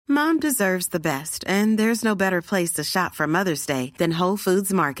Mom deserves the best, and there's no better place to shop for Mother's Day than Whole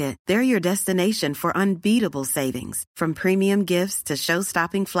Foods Market. They're your destination for unbeatable savings, from premium gifts to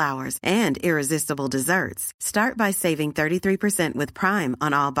show-stopping flowers and irresistible desserts. Start by saving 33% with Prime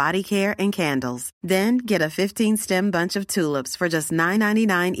on all body care and candles. Then get a 15-stem bunch of tulips for just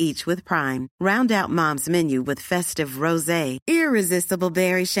 $9.99 each with Prime. Round out Mom's menu with festive rosé, irresistible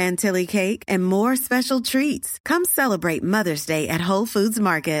berry chantilly cake, and more special treats. Come celebrate Mother's Day at Whole Foods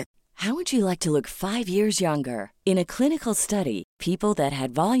Market. How would you like to look 5 years younger? In a clinical study, people that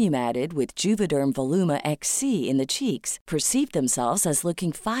had volume added with Juvederm Voluma XC in the cheeks perceived themselves as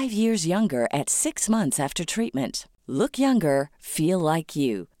looking 5 years younger at 6 months after treatment. Look younger, feel like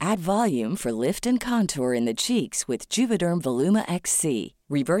you. Add volume for lift and contour in the cheeks with Juvederm Voluma XC.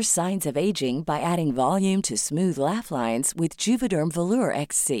 Reverse signs of aging by adding volume to smooth laugh lines with Juvederm Volure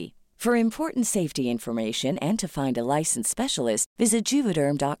XC. For important safety information and to find a licensed specialist, visit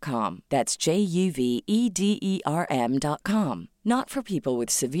Juvederm.com. That's JUVEDERM.com. Not for people with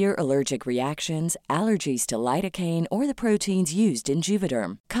severe allergic reactions, allergies to lidocaine, or the proteins used in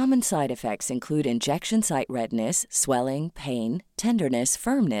Juvederm. Common side effects include injection site redness, swelling, pain, tenderness,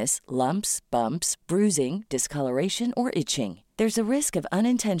 firmness, lumps, bumps, bruising, discoloration, or itching. There's a risk of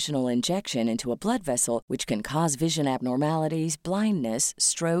unintentional injection into a blood vessel, which can cause vision abnormalities, blindness,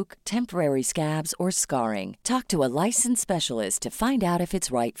 stroke, temporary scabs, or scarring. Talk to a licensed specialist to find out if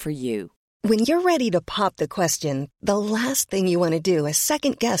it's right for you. When you're ready to pop the question, the last thing you want to do is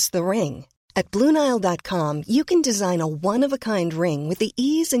second-guess the ring. At BlueNile.com, you can design a one-of-a-kind ring with the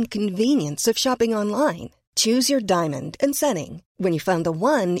ease and convenience of shopping online. Choose your diamond and setting. When you find the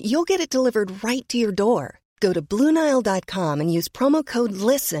one, you'll get it delivered right to your door. Go to BlueNile.com and use promo code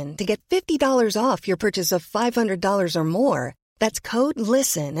LISTEN to get $50 off your purchase of $500 or more. That's code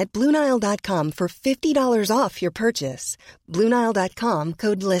LISTEN at BlueNile.com for $50 off your purchase. BlueNile.com,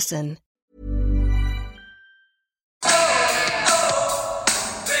 code LISTEN.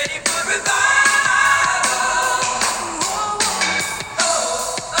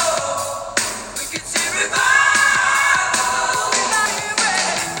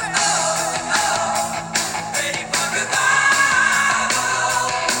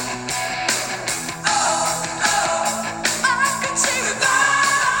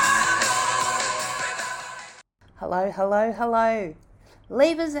 Hello,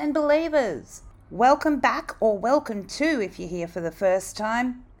 Leavers and believers. Welcome back, or welcome to, if you're here for the first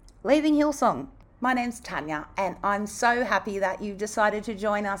time, Leaving Hillsong. My name's Tanya, and I'm so happy that you've decided to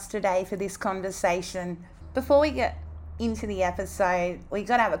join us today for this conversation. Before we get into the episode, we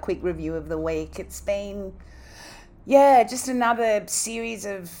got to have a quick review of the week. It's been, just another series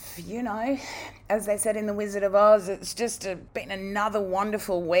of, as they said in The Wizard of Oz, it's just been another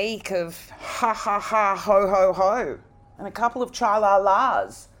wonderful week of ha ha ha, ho ho ho, and a couple of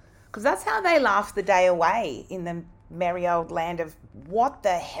tra-la-las, because that's how they laugh the day away in the merry old land of what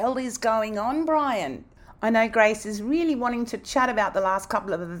the hell is going on, Brian. I know Grace is really wanting to chat about the last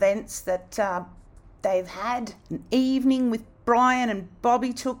couple of events that they've had. An evening with Brian and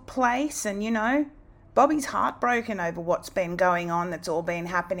Bobby took place, and Bobby's heartbroken over what's been going on, that's all been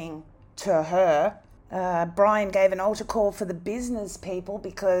happening to her. Brian gave an altar call for the business people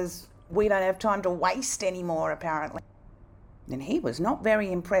because we don't have time to waste anymore, apparently. And he was not very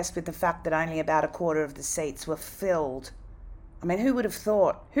impressed with the fact that only about a quarter of the seats were filled. I mean, who would have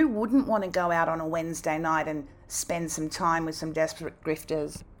thought? Who wouldn't want to go out on a Wednesday night and spend some time with some desperate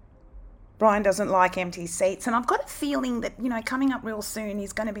grifters? Brian doesn't like empty seats, and I've got a feeling that, coming up real soon,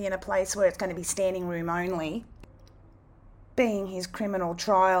 he's going to be in a place where it's going to be standing room only, being his criminal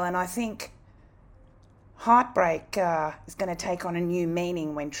trial, and I think heartbreak is going to take on a new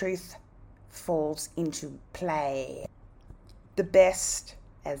meaning when truth falls into play. The best,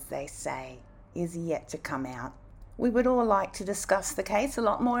 as they say, is yet to come out. We would all like to discuss the case a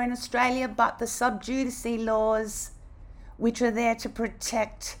lot more in Australia, but the sub judice laws, which are there to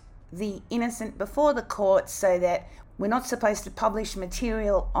protect the innocent before the courts, so that we're not supposed to publish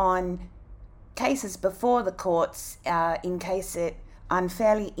material on cases before the courts in case it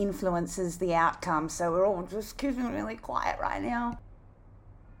unfairly influences the outcome. So we're all just keeping really quiet right now.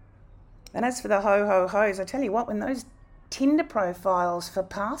 And as for the ho-ho-hos, I tell you what, when those Tinder profiles for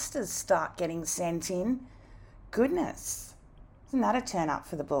pastors start getting sent in, goodness, isn't that a turn up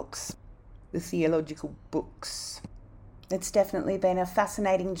for the books? The theological books. It's definitely been a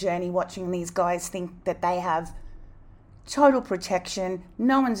fascinating journey watching these guys think that they have total protection.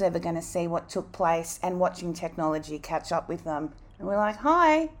 No one's ever going to see what took place, and watching technology catch up with them. And we're like,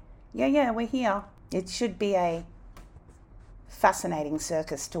 hi, yeah, we're here. It should be a fascinating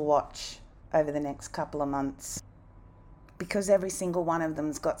circus to watch over the next couple of months. because every single one of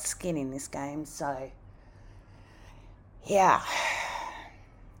them's got skin in this game. So, yeah.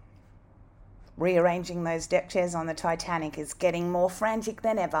 Rearranging those deck chairs on the Titanic is getting more frantic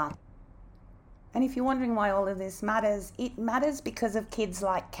than ever. And if you're wondering why all of this matters, it matters because of kids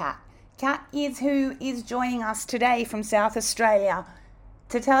like Kat. Kat is who is joining us today from South Australia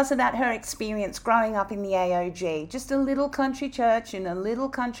to tell us about her experience growing up in the AOG, just a little country church in a little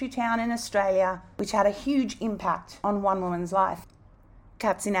country town in Australia, which had a huge impact on one woman's life.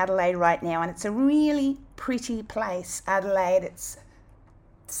 Kat's in Adelaide right now, and it's a really pretty place, Adelaide. It's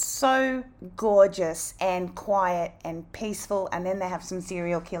so gorgeous and quiet and peaceful, and then they have some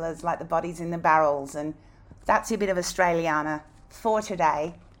serial killers like the bodies in the barrels, and that's a bit of Australiana for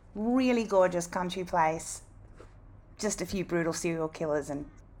today. Really gorgeous country place, just a few brutal serial killers, and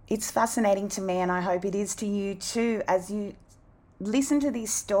it's fascinating to me, and I hope it is to you too, as you listen to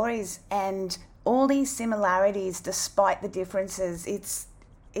these stories and all these similarities despite the differences.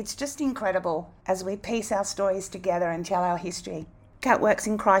 It's just incredible as we piece our stories together and tell our history. Kat works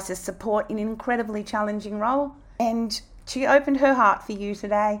in crisis support in an incredibly challenging role, and she opened her heart for you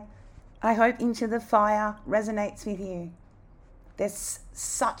today. I hope Into the Fire resonates with you. There's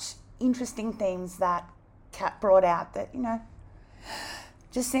such interesting themes that Kat brought out that,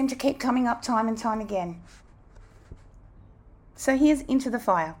 just seem to keep coming up time and time again. So here's Into the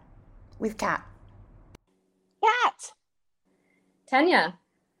Fire with Kat. Kat! Tanya.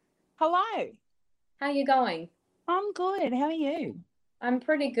 Hello. How are you going? I'm good. How are you? I'm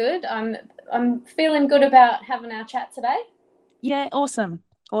pretty good. I'm feeling good about having our chat today. Yeah, awesome.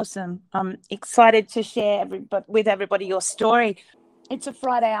 I'm excited to share with everybody your story. It's a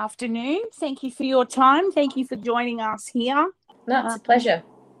Friday afternoon. Thank you for your time. Thank you for joining us here. No, it's a pleasure.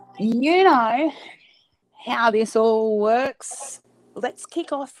 You know how this all works. Let's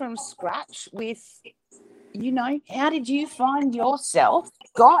kick off from scratch with, how did you find yourself,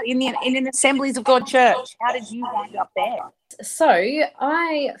 God, in an Assemblies of God church? How did you wind up there? So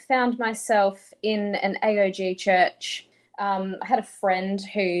I found myself in an AOG church. I had a friend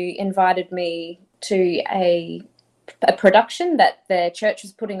who invited me to a production that the church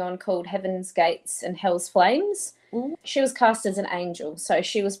was putting on called Heaven's Gates and Hell's Flames. Mm. She was cast as an angel, so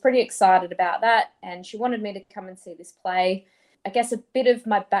she was pretty excited about that, and she wanted me to come and see this play. I guess a bit of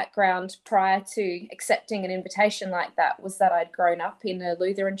my background prior to accepting an invitation like that was that I'd grown up in a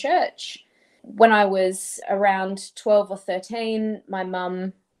Lutheran church. When I was around 12 or 13, my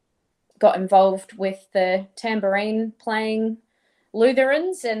mum got involved with the tambourine playing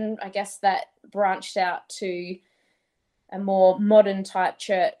Lutherans, and I guess that branched out to a more modern type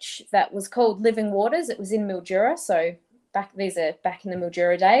church that was called Living Waters. It was in Mildura, so back in the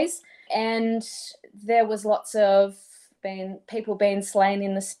Mildura days, and there was lots of people being slain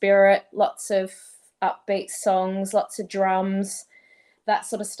in the spirit, lots of upbeat songs, lots of drums, that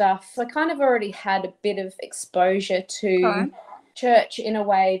sort of stuff. So I kind of already had a bit of exposure to church in a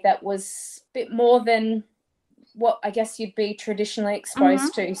way that was a bit more than what I guess you'd be traditionally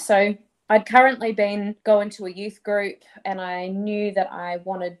exposed to. So I'd currently been going to a youth group, and I knew that I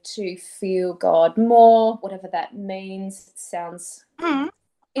wanted to feel God more, whatever that means. It sounds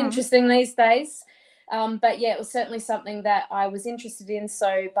interesting these days. But yeah, it was certainly something that I was interested in.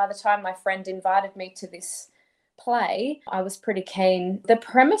 So by the time my friend invited me to this play, I was pretty keen. The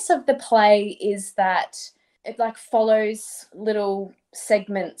premise of the play is that it follows little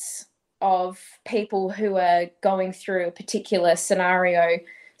segments of people who are going through a particular scenario.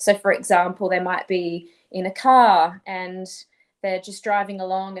 So for example, they might be in a car and they're just driving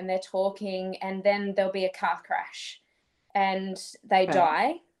along and they're talking, and then there'll be a car crash and they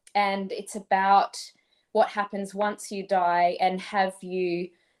die. And it's about what happens once you die, and have you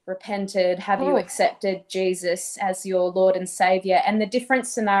repented, have you accepted Jesus as your Lord and Savior. And the different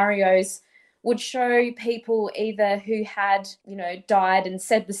scenarios would show people either who had, died and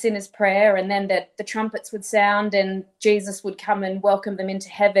said the sinner's prayer, and then the trumpets would sound and Jesus would come and welcome them into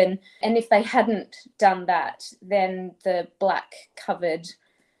heaven. And if they hadn't done that, then the black covered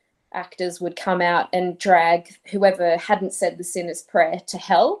actors would come out and drag whoever hadn't said the sinner's prayer to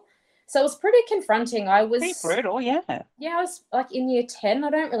hell. So it was pretty confronting. Pretty brutal, yeah. Yeah, I was in year 10. I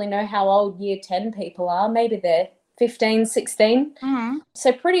don't really know how old year 10 people are. Maybe they're 15, 16. Mm-hmm.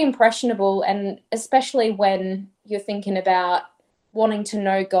 So pretty impressionable, and especially when you're thinking about wanting to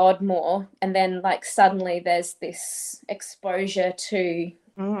know God more, and then suddenly there's this exposure to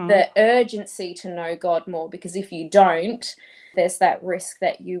the urgency to know God more, because if you don't, there's that risk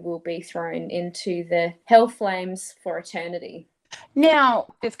that you will be thrown into the hell flames for eternity. Now,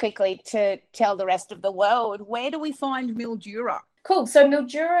 just quickly to tell the rest of the world, where do we find Mildura? Cool. So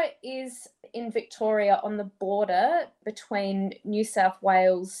Mildura is in Victoria on the border between New South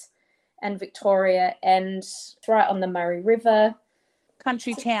Wales and Victoria, and right on the Murray River.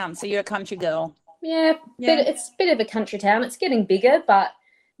 Country town, so you're a country girl. Yeah. It's a bit of a country town. It's getting bigger, but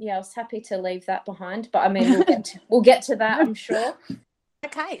yeah, I was happy to leave that behind. But I mean, we'll get to that, I'm sure.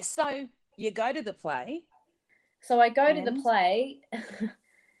 Okay, so you go to the play. So I go to the play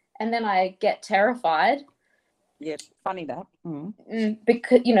and then I get terrified. Yeah, funny that.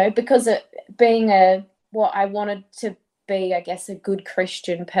 Because it being what I wanted to be, I guess, a good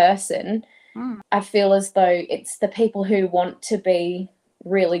Christian person, I feel as though it's the people who want to be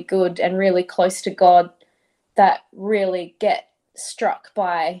really good and really close to God that really get struck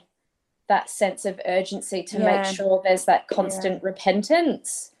by that sense of urgency to make sure there's that constant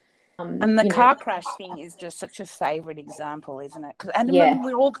repentance. And the car crash thing is just such a favourite example, isn't it? When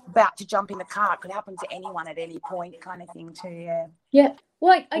we're all about to jump in the car, it could happen to anyone at any point, kind of thing too. Yeah.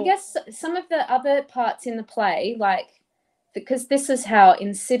 Well, I guess some of the other parts in the play, like, because this is how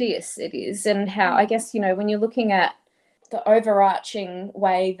insidious it is, and how, I guess, when you're looking at the overarching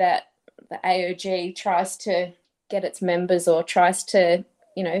way that the AOG tries to get its members, or tries to,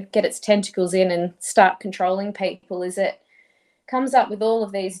 get its tentacles in and start controlling people, is it comes up with all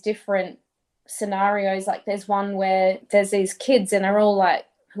of these different scenarios. Like, there's one where there's these kids and they're all like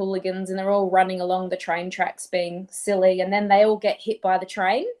hooligans and they're all running along the train tracks being silly, and then they all get hit by the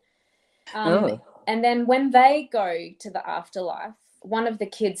train. And then when they go to the afterlife, one of the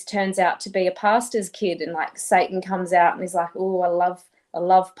kids turns out to be a pastor's kid, and like Satan comes out and he's like, oh, I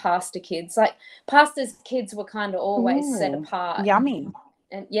love pastor kids. Like, pastors' kids were kind of always set apart. Yummy.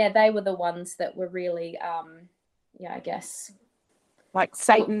 And they were the ones that were really, I guess, like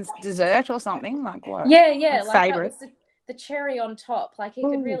Satan's dessert or something. Like what? Yeah, like favorite. That was the cherry on top. Like, he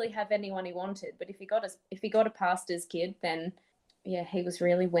could really have anyone he wanted, but if he got a pastor's kid, then he was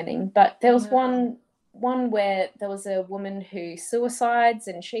really winning. But there was one where there was a woman who suicides,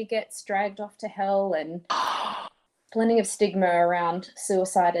 and she gets dragged off to hell, and plenty of stigma around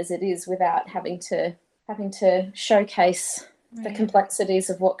suicide as it is, without having to showcase the complexities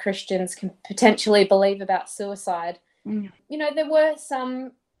of what Christians can potentially believe about suicide. There were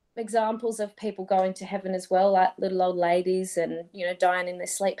some examples of people going to heaven as well, like little old ladies, and dying in their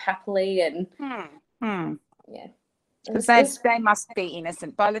sleep happily, and because they must be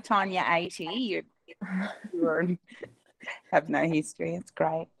innocent. By the time you're 80, you have no history. It's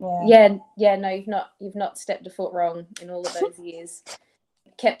great. No, you've not stepped a foot wrong in all of those years.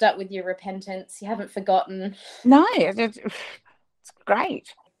 Kept up with your repentance. You haven't forgotten. No, it's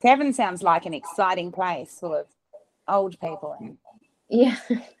great. Heaven sounds like an exciting place full of old people and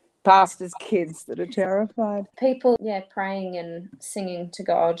pastors' kids that are terrified. People, praying and singing to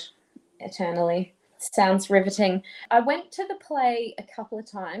God eternally. Sounds riveting. I went to the play a couple of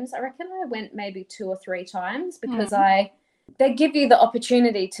times. I reckon I went maybe 2 or 3 times, because they give you the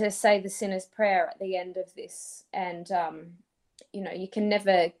opportunity to say the sinner's prayer at the end of this, and you can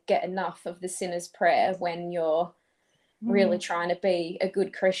never get enough of the sinner's prayer when you're really trying to be a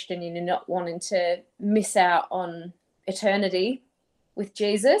good Christian and you're not wanting to miss out on eternity with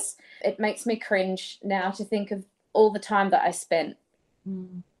Jesus. It makes me cringe now to think of all the time that I spent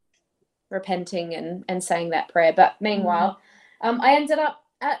repenting and saying that prayer. But meanwhile, I ended up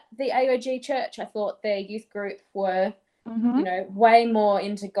at the AOG church. I thought their youth group were, way more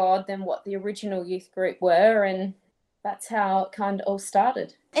into God than what the original youth group were, and that's how it kind of all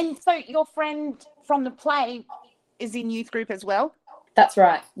started. And so your friend from the play is in youth group as well? That's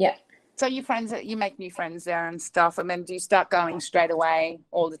right, yeah. So you make new friends there and stuff, and then do you start going straight away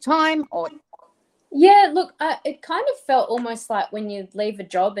all the time, or? Yeah, look, it kind of felt almost like when you leave a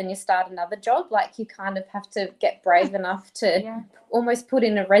job and you start another job, like you kind of have to get brave enough to almost put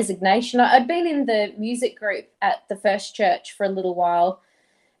in a resignation. I'd been in the music group at the first church for a little while,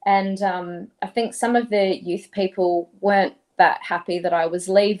 and I think some of the youth people weren't that happy that I was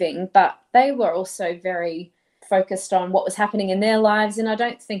leaving, but they were also very focused on what was happening in their lives, and I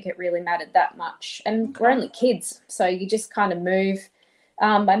don't think it really mattered that much. And we're only kids, so you just kind of move.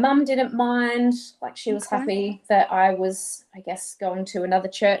 My mum didn't mind. Like, she was happy that I was, I guess, going to another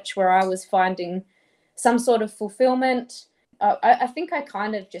church where I was finding some sort of fulfillment. I think I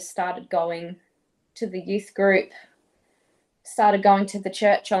kind of just started going to the youth group, started going to the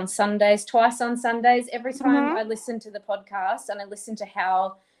church on Sundays, twice on Sundays. Every time I listened to the podcast and I listened to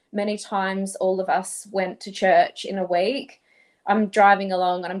how many times all of us went to church in a week, I'm driving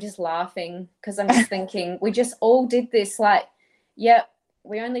along and I'm just laughing, because I'm just thinking, we just all did this. Like,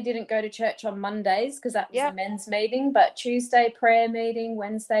 we only didn't go to church on Mondays because that was a men's meeting, but Tuesday prayer meeting,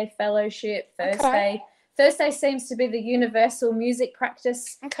 Wednesday fellowship, Thursday Thursday seems to be the universal music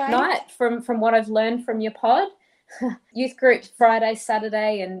practice night from what I've learned from your pod. Youth group Friday,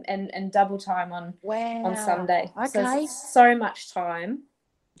 Saturday, and double time on Sunday. Okay. So it's so much time.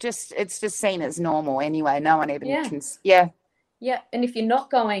 It's just seen as normal anyway. No one even Yeah, and if you're not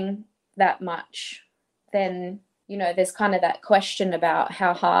going that much, then, you know, there's kind of that question about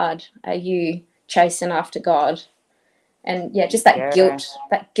how hard are you chasing after God? And just that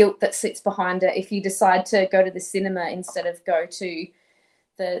guilt that sits behind it. If you decide to go to the cinema instead of go to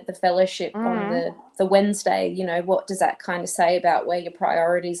the fellowship on the Wednesday, you know, what does that kind of say about where your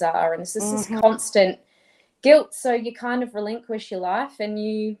priorities are? And it's just this constant guilt. So you kind of relinquish your life and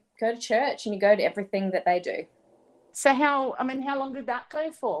you go to church and you go to everything that they do. So how long did that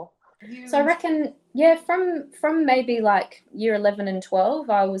go for? So I reckon, from maybe like year 11 and 12,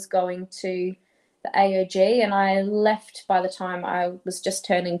 I was going to the AOG, and I left by the time I was just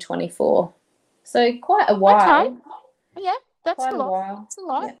turning 24. So quite a while. Okay. Yeah, that's a lot. That's a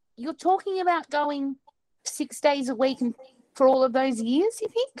lot. Yeah. You're talking about going 6 days a week and for all of those years, you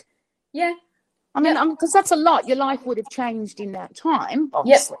think? Yeah. I mean, because that's a lot. Your life would have changed in that time,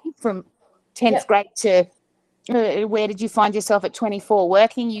 obviously, from 10th grade to where did you find yourself at 24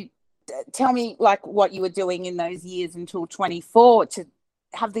 working? You tell me like what you were doing in those years until 24 to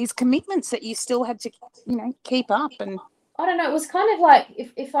have these commitments that you still had to, you know, keep up. And I don't know, it was kind of like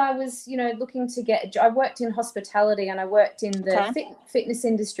if I was, you know, looking to I worked in hospitality and I worked in the fitness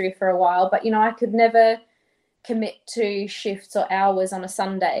industry for a while, but, you know, I could never commit to shifts or hours on a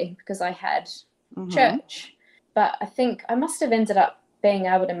Sunday because I had church. But I think I must have ended up being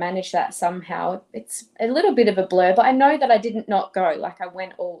able to manage that somehow. It's a little bit of a blur, but I know that I didn't not go. Like I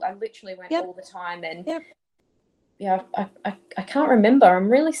literally went all the time, and I can't remember. I'm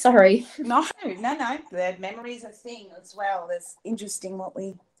really sorry. No. The memory's a thing as well. It's interesting what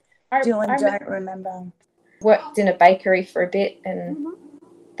we do and don't remember. Worked in a bakery for a bit, and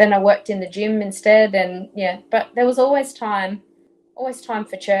then I worked in the gym instead, and but there was always time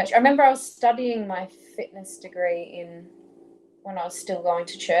for church. I remember I was studying my fitness degree when I was still going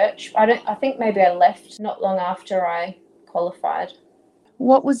to church. I think maybe I left not long after I qualified.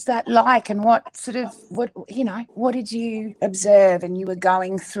 What was that like, and what did you observe and you were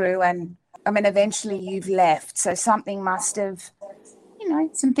going through? And I mean, eventually you've left, so something must have,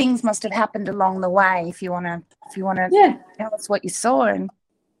 some things must have happened along the way. If you want to tell us what you saw. And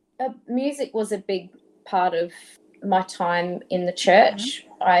music was a big part of my time in the church.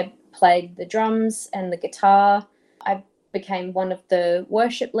 I played the drums and the guitar. I became one of the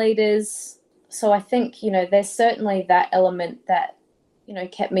worship leaders. So I think, there's certainly that element that,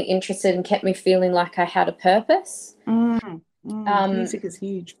 kept me interested and kept me feeling like I had a purpose. Music is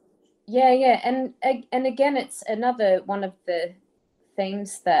huge. Yeah. And again, it's another one of the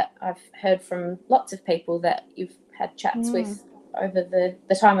themes that I've heard from lots of people that you've had chats with over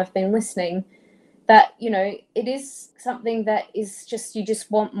the time I've been listening, that, it is something that is just, you just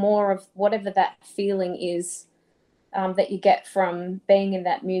want more of whatever that feeling is that you get from being in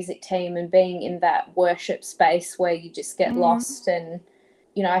that music team and being in that worship space where you just get lost. And,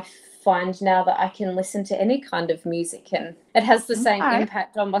 I find now that I can listen to any kind of music and it has the same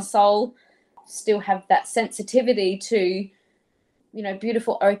impact on my soul. Still have that sensitivity to,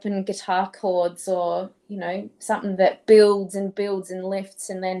 beautiful open guitar chords, or, something that builds and builds and lifts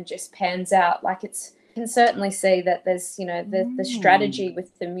and then just pans out. Like you can certainly see that there's, the strategy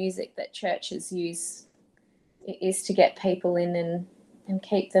with the music that churches use is to get people in and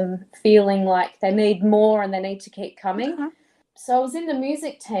keep them feeling like they need more and they need to keep coming. So I was in the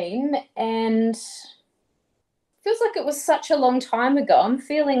music team, and it feels like it was such a long time ago. I'm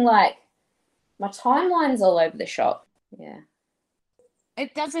feeling like my timeline's all over the shop. Yeah.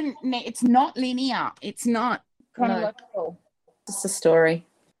 It's not linear. It's not chronological. It's a story.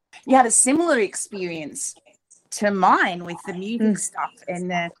 You had a similar experience to mine with the music stuff and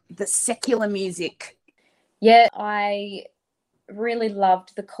the secular music. Yeah, I really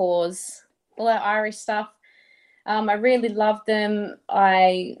loved the Cause, all that Irish stuff. I really loved them.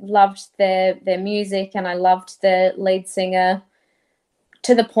 I loved their music, and I loved their lead singer,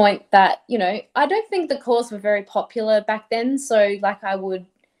 to the point that, I don't think the Cause were very popular back then. So like I would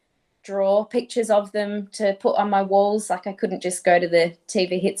draw pictures of them to put on my walls. Like I couldn't just go to the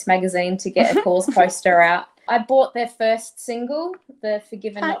TV Hits magazine to get a Cause poster out. I bought their first single, the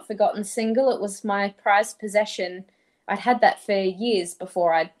Forgiven Not Forgotten single. It was my prized possession. I'd had that for years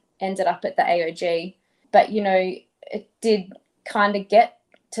before I ended up at the AOG. But, it did kind of get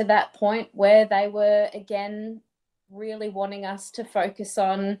to that point where they were, again, really wanting us to focus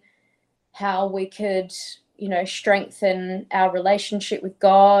on how we could, strengthen our relationship with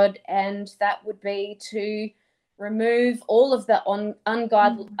God, and that would be to remove all of the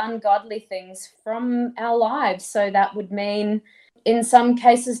ungodly things from our lives. So that would mean, in some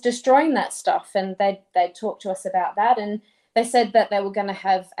cases, destroying that stuff. And they talked to us about that, and they said that they were going to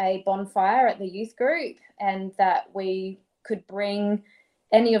have a bonfire at the youth group, and that we could bring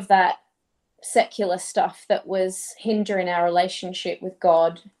any of that secular stuff that was hindering our relationship with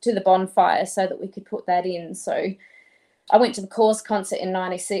God to the bonfire so that we could put that in. So I went to the Cause concert in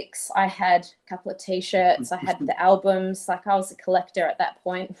 96. I had a couple of T-shirts. I had the albums. Like, I was a collector at that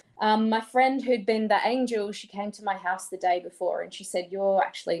point. My friend who'd been the angel, she came to my house the day before and she said, "You're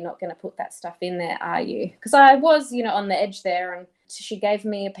actually not going to put that stuff in there, are you?" Because I was, on the edge there. And she gave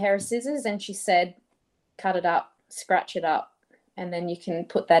me a pair of scissors and she said, "Cut it up, scratch it up, and then you can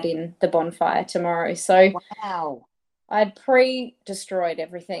put that in the bonfire tomorrow." So wow. I'd pre-destroyed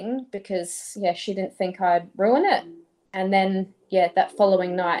everything because, she didn't think I'd ruin it. And then, that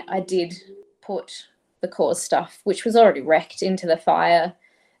following night, I did put the Cause stuff, which was already wrecked, into the fire.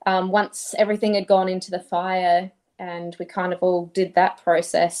 Once everything had gone into the fire and we kind of all did that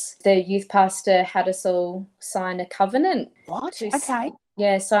process, the youth pastor had us all sign a covenant. What? Okay.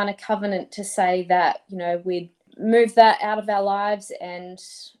 Yeah, sign a covenant to say that, we'd move that out of our lives and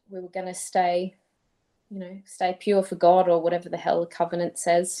we were going to stay pure for God, or whatever the hell the covenant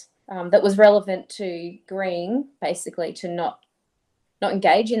says. That was relevant to agreeing, basically, to not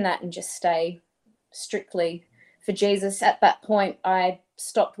engage in that and just stay strictly for Jesus. At that point, I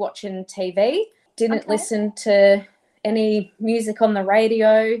stopped watching TV, didn't listen to any music on the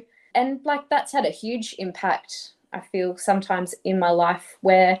radio, and that's had a huge impact, I feel, sometimes in my life,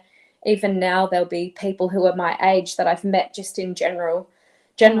 where even now there'll be people who are my age that I've met just in general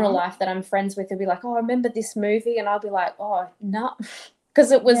life that I'm friends with. They'll be like, "Oh, I remember this movie," and I'll be like, "Oh, no."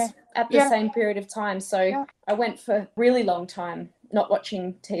 Because it was at the same period of time. So I went for a really long time not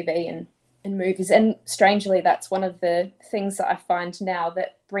watching TV and movies. And strangely, that's one of the things that I find now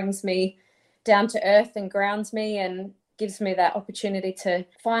that brings me down to earth and grounds me and gives me that opportunity to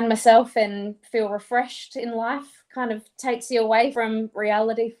find myself and feel refreshed in life. Kind of takes you away from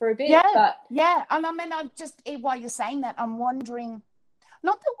reality for a bit. And I mean, while you're saying that, I'm wondering,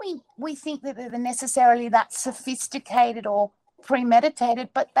 not that we think that they're necessarily that sophisticated or premeditated,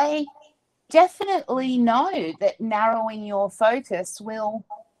 but they definitely know that narrowing your focus will,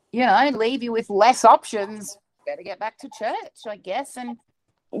 leave you with less options. Better get back to church, I guess. And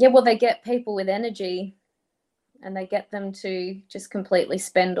they get people with energy and they get them to just completely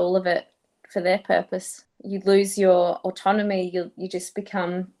spend all of it for their purpose. You lose your autonomy. You just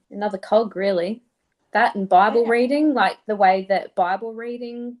become another cog, really. That and Bible reading, the way that Bible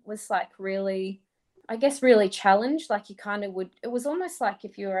reading was really, I guess, really challenged. You kind of it was almost like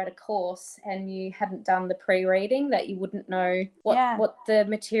if you were at a course and you hadn't done the pre-reading, that you wouldn't know what the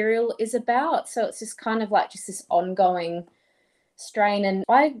material is about. So it's just kind of just this ongoing strain. And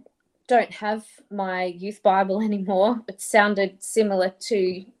I don't have my youth Bible anymore. It sounded similar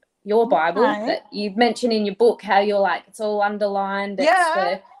to your Bible that you mentioned in your book, how you're it's all underlined.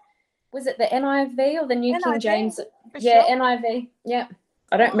 Was it the NIV or the New King James? Sure. NIV. Yeah.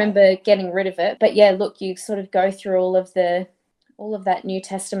 I don't remember getting rid of it, but look, you sort of go through all of that New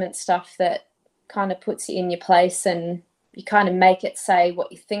Testament stuff that kind of puts you in your place, and you kind of make it say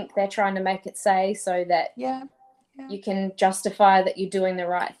what you think they're trying to make it say, so that you can justify that you're doing the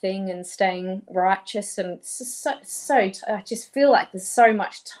right thing and staying righteous. And it's so I just feel like there's so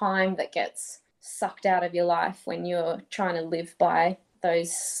much time that gets sucked out of your life when you're trying to live by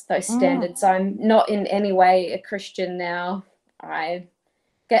those standards. I'm not in any way a Christian now. I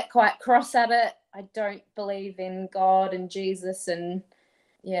get quite cross at it. I don't believe in God and Jesus, and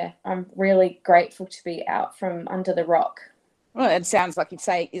I'm really grateful to be out from under the rock. Well, it sounds like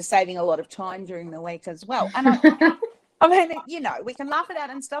you're saving a lot of time during the week as well. And I mean, we can laugh at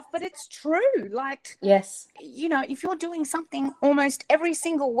that and stuff, but it's true. Yes, if you're doing something almost every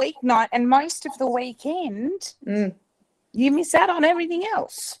single weeknight and most of the weekend, you miss out on everything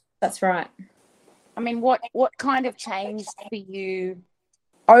else. That's right. I mean, what kind of changed for you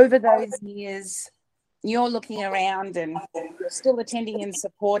over those years? You're looking around and you're still attending and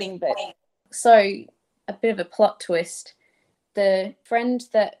supporting, but so a bit of a plot twist. The friend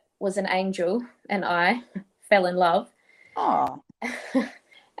that was an angel and I fell in love. Oh.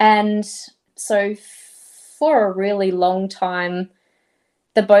 And so for a really long time,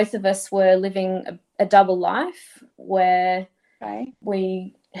 the both of us were living a double life where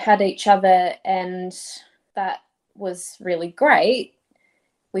we had each other, and that was really great.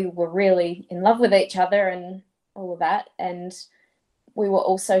 We were really in love with each other and all of that. And we were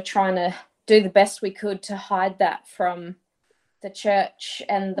also trying to do the best we could to hide that from the church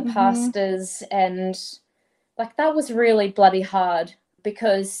and the pastors. And like, that was really bloody hard,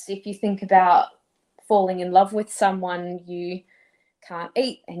 because if you think about falling in love with someone, you can't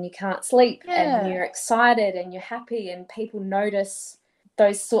eat and you can't sleep, and you're excited and you're happy, and people notice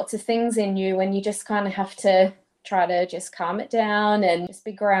those sorts of things in you, and you just kind of have to try to just calm it down and just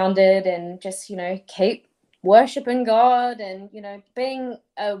be grounded and just, you know, keep worshiping God. And, you know, being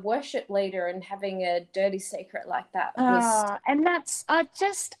a worship leader and having a dirty secret like that was and that's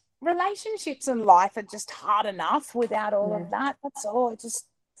just relationships in life are just hard enough without all of that. That's all. Just,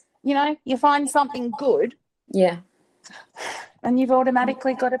 you know, you find something good, and you've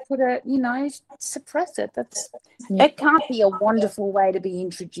automatically got to put it, you know, suppress it. That's it can't be a wonderful way to be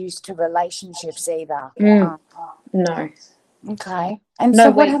introduced to relationships either. No. Okay. And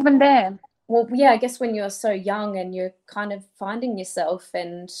so what happened there? Well, yeah, I guess when you're so young and you're kind of finding yourself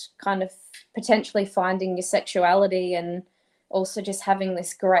and kind of potentially finding your sexuality, and also just having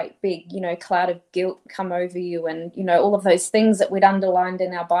this great big, you know, cloud of guilt come over you, and, you know, all of those things that we'd underlined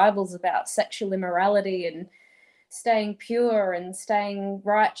in our Bibles about sexual immorality and staying pure and staying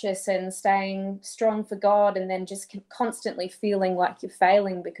righteous and staying strong for God, and then just constantly feeling like you're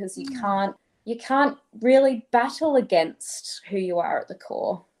failing because you can't really battle against who you are at the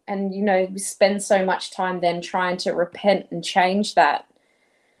core. And, you know, we spend so much time then trying to repent and change that.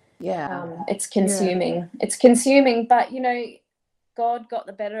 It's consuming. It's consuming, but, you know, God got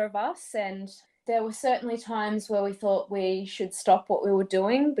the better of us, and there were certainly times where we thought we should stop what we were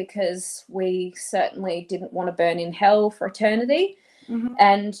doing, because we certainly didn't want to burn in hell for eternity.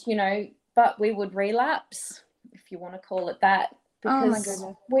 And, you know, but we would relapse, if you want to call it that, because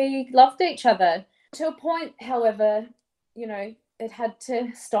we loved each other. To a point, however, you know, it had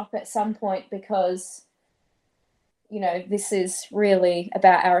to stop at some point, because, you know, this is really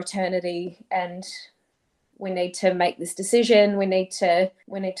about our eternity, and we need to make this decision. We need to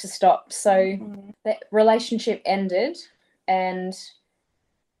stop. So the relationship ended, and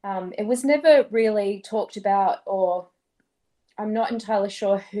it was never really talked about, or I'm not entirely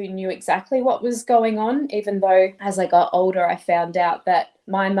sure who knew exactly what was going on, even though as I got older, I found out that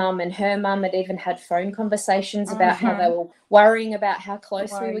my mum and her mum had even had phone conversations about how they were worrying about how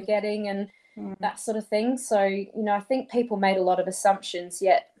close we were getting and that sort of thing. So, you know, I think people made a lot of assumptions,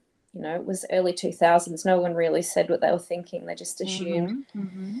 yet, you know, it was early 2000s. No one really said what they were thinking. They just assumed.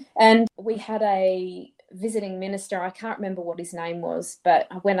 And we had a visiting minister. I can't remember what his name was, but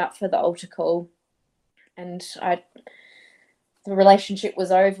I went up for the altar call, and the relationship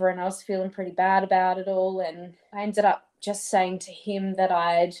was over, and I was feeling pretty bad about it all. And I ended up just saying to him that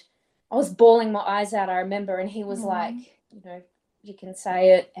I was bawling my eyes out, I remember, and he was like, you know, you can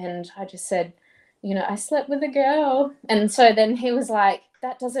say it. And I just said, you know, I slept with a girl. And so then he was like,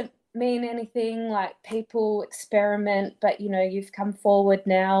 that doesn't mean anything, like, people experiment, but, you know, you've come forward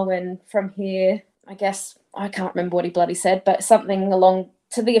now, and from here, I guess, I can't remember what he bloody said, but something along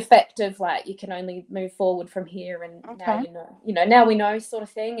to the effect of, like, you can only move forward from here, and now now we know, sort of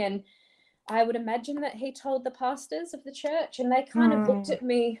thing. And I would imagine that he told the pastors of the church, and they kind of looked at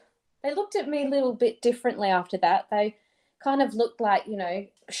me a little bit differently after that. They kind of looked like, you know,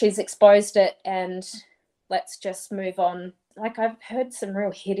 she's exposed it and let's just move on. Like, I've heard some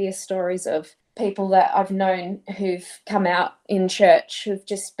real hideous stories of people that I've known who've come out in church who've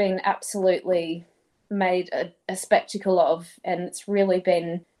just been absolutely made a spectacle of, and it's really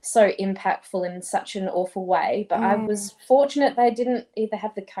been so impactful in such an awful way. But I was fortunate they didn't either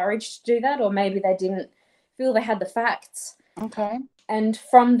have the courage to do that, or maybe they didn't feel they had the facts. Okay. And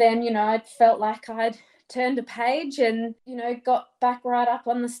from then, you know, I felt like I'd turned a page and, you know, got back right up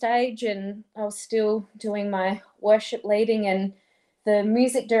on the stage, and I was still doing my worship leading. And the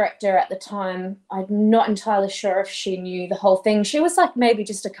music director at the time, I'm not entirely sure if she knew the whole thing. She was like maybe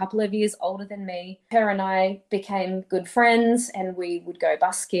just a couple of years older than me. Her and I became good friends, and we would go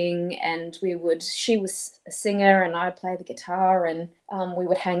busking, and she was a singer and I played the guitar, and we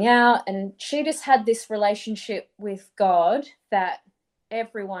would hang out. And she just had this relationship with God that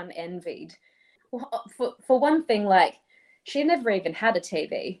everyone envied. For one thing, like, she never even had a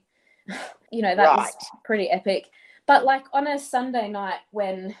TV. You know, that was pretty epic. But, like, on a Sunday night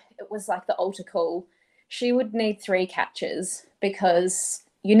when it was like the altar call, she would need 3 catches, because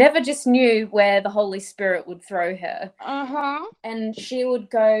you never just knew where the Holy Spirit would throw her. And she would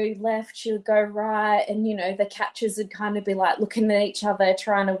go left, she would go right, and, you know, the catches would kind of be like looking at each other,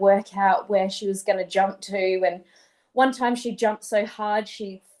 trying to work out where she was going to jump to. And one time she jumped so hard,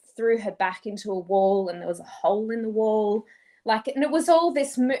 she threw her back into a wall, and there was a hole in the wall. Like, and it was all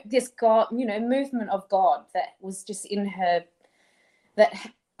this God, you know, movement of God that was just in her, that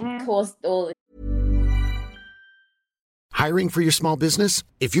caused all. Hiring for your small business?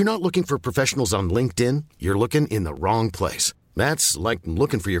 If you're not looking for professionals on LinkedIn, you're looking in the wrong place. That's like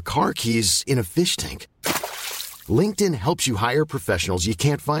looking for your car keys in a fish tank. LinkedIn helps you hire professionals you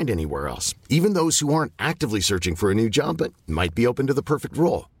can't find anywhere else, even those who aren't actively searching for a new job but might be open to the perfect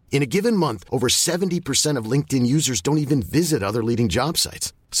role. In a given month, over 70% of LinkedIn users don't even visit other leading job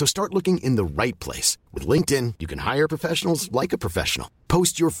sites. So start looking in the right place. With LinkedIn, you can hire professionals like a professional.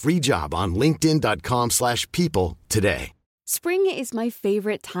 Post your free job on linkedin.com/people today. Spring is my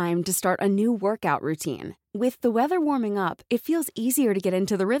favorite time to start a new workout routine. With the weather warming up, it feels easier to get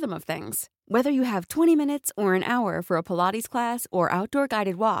into the rhythm of things. Whether you have 20 minutes or an hour for a Pilates class or outdoor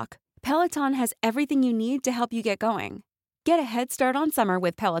guided walk, Peloton has everything you need to help you get going. Get a head start on summer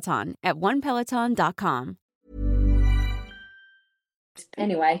with Peloton at onepeloton.com.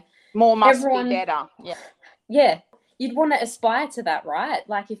 Anyway, More must everyone- be better. Yeah. yeah, you'd want to aspire to that, right?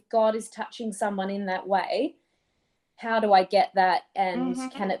 Like if God is touching someone in that way, how do I get that, and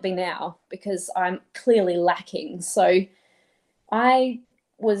can it be now? Because I'm clearly lacking. So I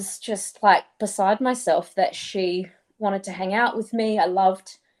was just like beside myself that she wanted to hang out with me. I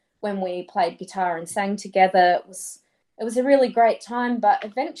loved when we played guitar and sang together. It was a really great time, but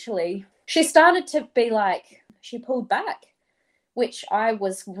eventually she started to be like, she pulled back, which I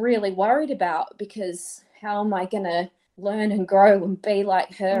was really worried about, because how am I going to learn and grow and be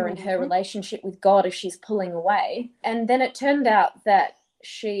like her in her relationship with God if she's pulling away? And then it turned out that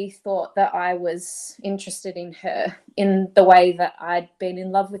she thought that I was interested in her in the way that I'd been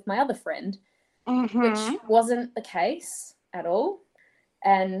in love with my other friend, which wasn't the case at all.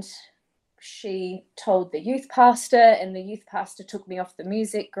 And she told the youth pastor, and the youth pastor took me off the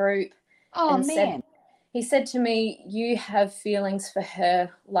music group. Oh, and man. He said to me, you have feelings for her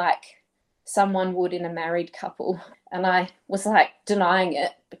like someone would in a married couple. And I was like denying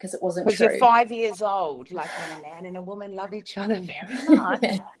it because it wasn't true. Because you're 5 years old, like when a man and a woman love each other very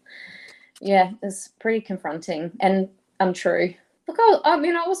much. Yeah, it's pretty confronting and untrue. Look, I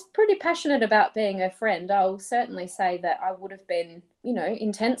mean, I was pretty passionate about being her friend. I'll certainly say that I would have been,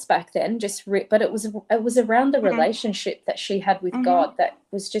 intense back then, but it was around the relationship that she had with God that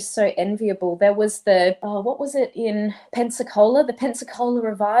was just so enviable. There was what was it in Pensacola, the Pensacola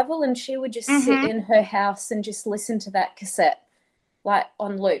revival, and she would just sit in her house and just listen to that cassette, like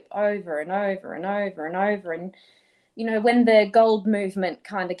on loop over and over and over and over. And when the gold movement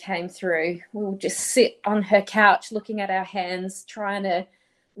kind of came through, we would just sit on her couch looking at our hands, trying to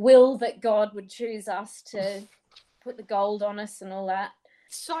will that God would choose us to put the gold on us and all that.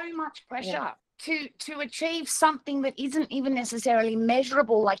 So much pressure to achieve something that isn't even necessarily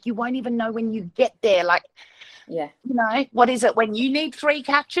measurable. Like you won't even know when you get there. Like, what is it when you need 3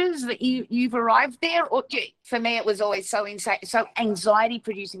 catches that you've arrived there? Or for me, it was always so anxiety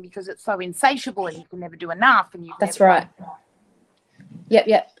producing because it's so insatiable and you can never do enough. And that's right.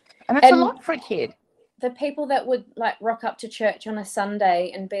 Yep. And that's a lot for a kid. The people that would like rock up to church on a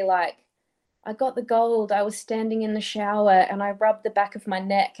Sunday and be like, I got the gold. I was standing in the shower and I rubbed the back of my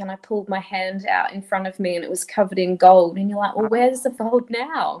neck and I pulled my hand out in front of me and it was covered in gold. And you're like, well, where's the gold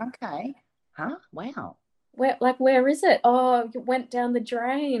now? Okay. Huh? Wow. Where is it? Oh, it went down the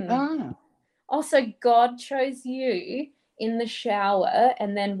drain. Oh. Also, God chose you in the shower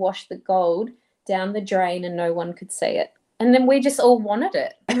and then washed the gold down the drain and no one could see it. And then we just all wanted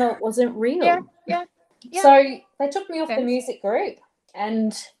it. And it wasn't real. Yeah. So they took me off the music group,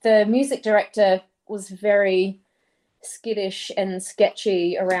 and the music director was very skittish and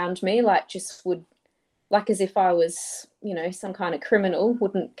sketchy around me, like as if I was, some kind of criminal,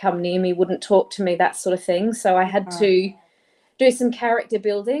 wouldn't come near me, wouldn't talk to me, that sort of thing. So I had to do some character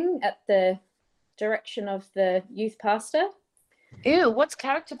building at the direction of the youth pastor. Ew, what's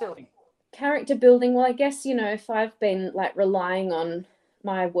character building? Character building, well, I guess, if I've been like relying on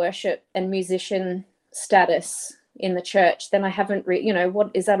my worship and musician status in the church, then I haven't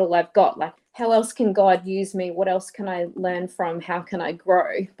what is that all I've got? Like, how else can God use me? What else can I learn from? How can I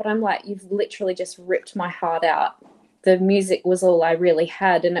grow? But I'm like, you've literally just ripped my heart out. The music was all I really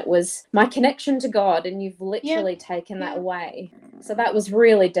had, and it was my connection to God, and you've literally taken that away. So that was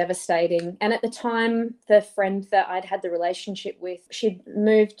really devastating. And at the time, the friend that I'd had the relationship with, she'd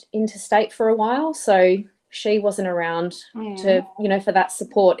moved interstate for a while, so she wasn't around to, for that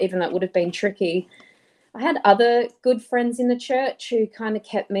support, even though it would have been tricky. I had other good friends in the church who kind of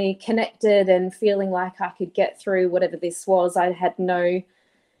kept me connected and feeling like I could get through whatever this was. I had no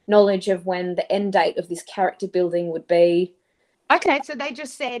knowledge of when the end date of this character building would be. Okay, so they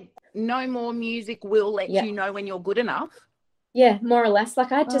just said no more music, we'll let you know when you're good enough. Yeah, more or less.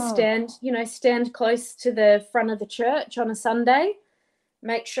 Like I had to stand close to the front of the church on a Sunday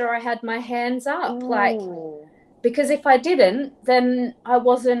make sure I had my hands up. Ooh. Like, because if I didn't, then I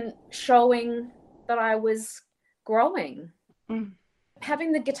wasn't showing that I was growing.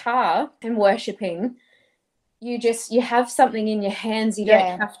 Having the guitar and worshiping, you have something in your hands. You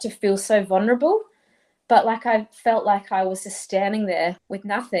don't have to feel so vulnerable. But like, I felt like I was just standing there with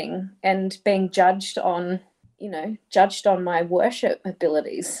nothing and being judged on my worship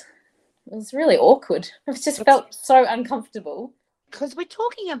abilities. It was really awkward. I just felt so uncomfortable. Because we're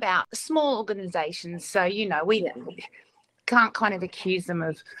talking about small organisations, so, we can't kind of accuse them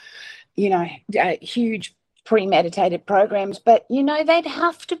of, huge premeditated programs, but, they'd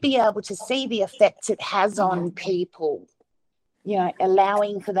have to be able to see the effects it has on people,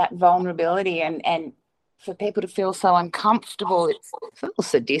 allowing for that vulnerability and for people to feel so uncomfortable. It's a little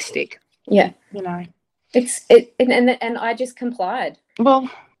sadistic. Yeah. And I just complied. Well,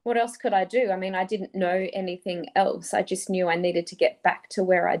 what else could I do? I mean, I didn't know anything else. I just knew I needed to get back to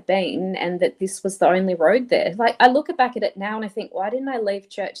where I'd been and that this was the only road there. Like, I look back at it now and I think, why didn't I leave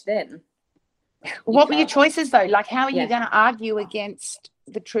church then? What were your choices, though? Like, how are you going to argue against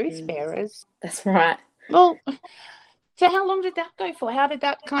the truth bearers? That's right. Well, so how long did that go for? How did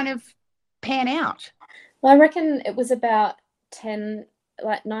that kind of pan out? Well, I reckon it was about 9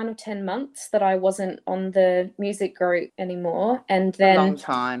 or 10 months that I wasn't on the music group anymore. And then a long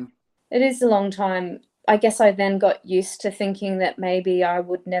time. It is a long time. I guess I then got used to thinking that maybe I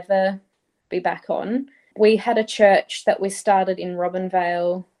would never be back on. We had a church that we started in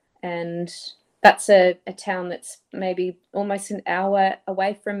Robinvale, and that's a town that's maybe almost an hour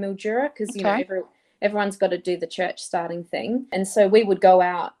away from Mildura, because everyone's got to do the church starting thing. And so we would go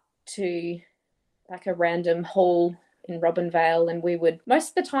out to like a random hall in Robinvale, and we would, most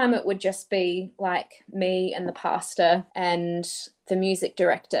of the time it would just be like me and the pastor and the music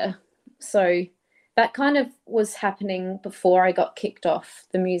director. So that kind of was happening before I got kicked off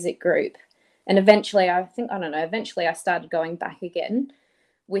the music group. And eventually I started going back again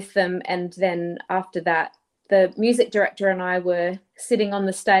with them. And then after that, the music director and I were sitting on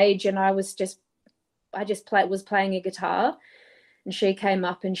the stage, and I was playing a guitar. And she came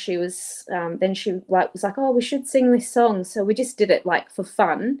up and she was, then she was like, oh, we should sing this song. So we just did it like for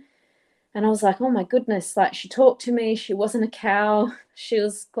fun. And I was like, oh my goodness, like, she talked to me. She wasn't a cow. She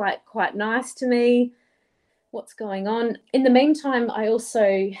was like quite nice to me. What's going on? In the meantime, I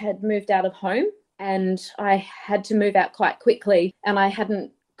also had moved out of home, and I had to move out quite quickly, and I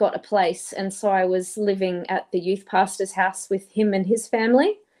hadn't got a place. And so I was living at the youth pastor's house with him and his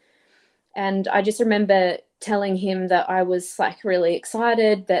family. And I just remember telling him that I was like really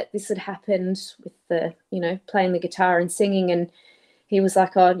excited that this had happened with the, playing the guitar and singing. And he was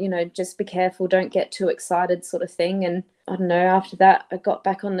like, oh, just be careful, don't get too excited, sort of thing. And I don't know, after that, I got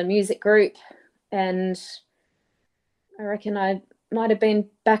back on the music group, and I reckon I might have been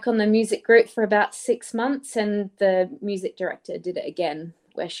back on the music group for about 6 months. And the music director did it again,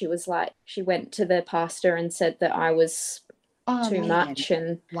 where she was like, she went to the pastor and said that I was too much.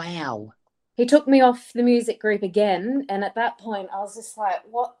 And wow. He took me off the music group again, and at that point I was just like,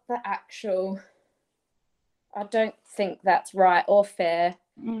 what the actual, I don't think that's right or fair.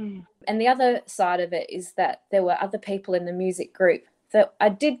 And the other side of it is that there were other people in the music group that I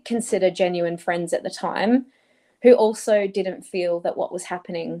did consider genuine friends at the time, who also didn't feel that what was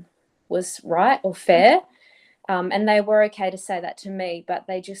happening was right or fair. And they were okay to say that to me, but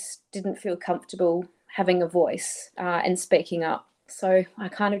they just didn't feel comfortable having a voice and speaking up. So I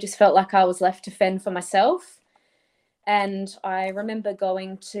kind of just felt like I was left to fend for myself. And I remember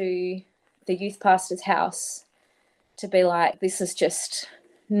going to the youth pastor's house to be like, this is just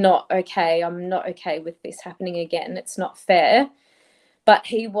not okay. I'm not okay with this happening again. It's not fair. But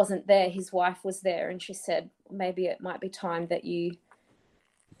he wasn't there. His wife was there. And she said, maybe it might be time that you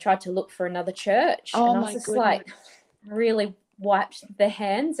tried to look for another church. Oh, and I was just like, really wiped their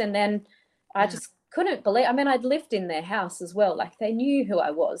hands. And then I just couldn't believe, I'd lived in their house as well. Like, they knew who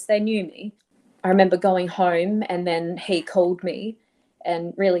I was. They knew me. I remember going home, and then he called me,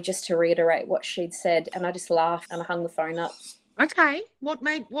 and really just to reiterate what she'd said. And I just laughed and I hung the phone up. Okay.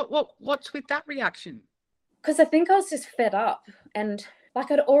 What's with that reaction? Because I think I was just fed up, and like,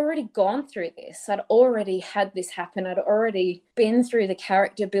 I'd already gone through this. I'd already had this happen. I'd already been through the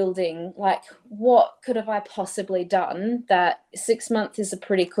character building. Like, what could have I possibly done that 6 months is a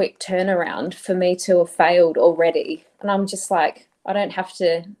pretty quick turnaround for me to have failed already? And I'm just like, I don't have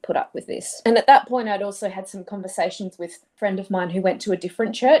to put up with this. And at that point, I'd also had some conversations with a friend of mine who went to a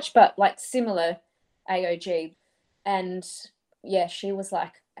different church, but like similar AOG. And yeah, she was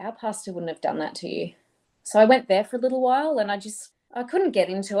like, our pastor wouldn't have done that to you. So I went there for a little while, and I couldn't get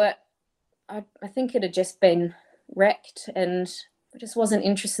into it. I think it had just been wrecked, and I just wasn't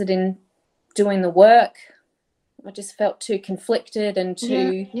interested in doing the work. I just felt too conflicted and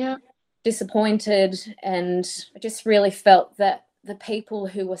too disappointed. And I just really felt that the people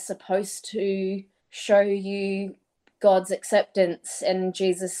who were supposed to show you God's acceptance and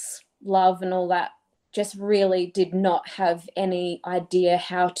Jesus' love and all that just really did not have any idea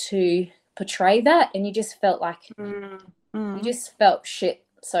how to portray that. And you just felt like you just felt shit.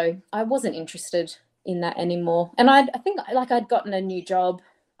 So I wasn't interested in that anymore. And I think like I'd gotten a new job.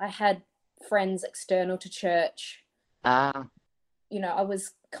 I had friends external to church. You know, I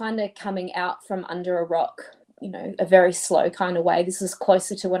was kind of coming out from under a rock, you know, a very slow kind of way. This was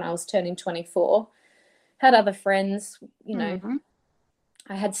closer to when I was turning 24. Had other friends, you know,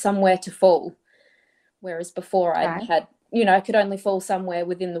 I had somewhere to fall. Whereas before I had, you know, I could only fall somewhere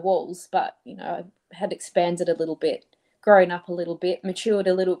within the walls, but, you know, I had expanded a little bit, grown up a little bit, matured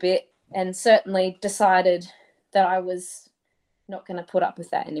a little bit, and certainly decided that I was not going to put up with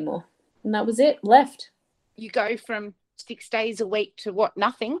that anymore. And that was it, left. You go from 6 days a week to what,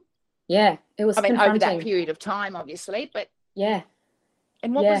 nothing? Yeah, it was confronting. Over that period of time, obviously, but... Yeah.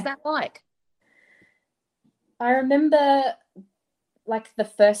 And what was that like? I remember, like, the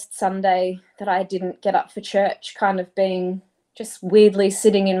first Sunday that I didn't get up for church, kind of being just weirdly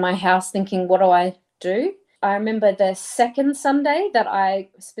sitting in my house thinking, what do I do? I remember the second Sunday that I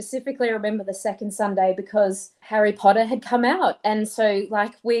specifically remember the second Sunday because Harry Potter had come out. And so,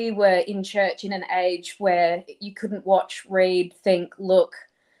 like, we were in church in an age where you couldn't watch, read, think, look,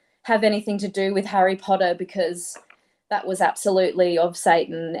 have anything to do with Harry Potter because that was absolutely of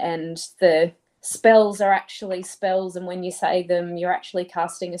Satan, and the spells are actually spells, and when you say them, you're actually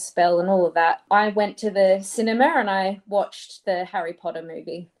casting a spell and all of that. I went to the cinema and I watched the Harry Potter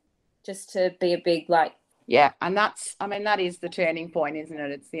movie just to be a big, like... Yeah, and that's, I mean, that is the turning point, isn't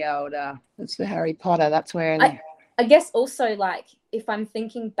it? It's the old, it's the Harry Potter. That's where... I guess also, like, if I'm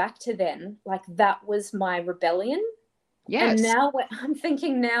thinking back to then, like, that was my rebellion. Yes. And now I'm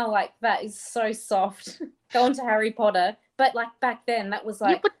thinking now, like, that is so soft, going to Harry Potter. But, like, back then, that was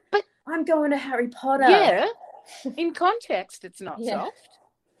like... Yeah, but I'm going to Harry Potter. Yeah. In context, it's not soft.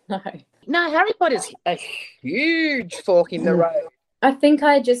 No, Harry Potter's a huge fork in the road. I think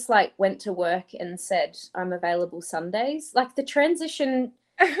I just, like, went to work and said I'm available Sundays. Like, the transition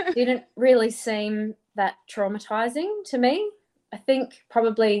didn't really seem that traumatizing to me. I think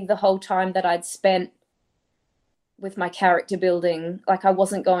probably the whole time that I'd spent with my character building, like, I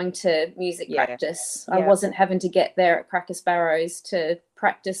wasn't going to music practice. I wasn't having to get there at Cracker Sparrows to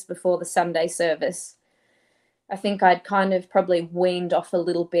practice before the Sunday service. I think I'd kind of probably weaned off a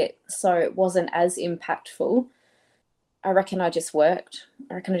little bit, so it wasn't as impactful. I reckon I just worked.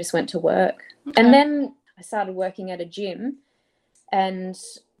 I reckon I just went to work. Okay. And then I started working at a gym, and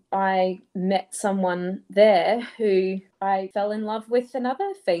I met someone there who I fell in love with,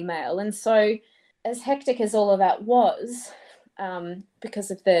 another female. And so as hectic as all of that was, because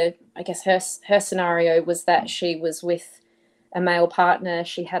of the, I guess her scenario was that she was with a male partner,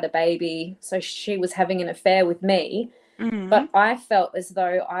 she had a baby, so she was having an affair with me. Mm-hmm. But I felt as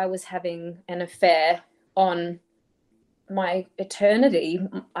though I was having an affair on my eternity.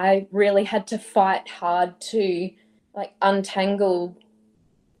 I really had to fight hard to, like, untangle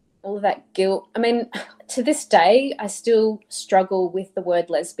all of that guilt. I mean, to this day, I still struggle with the word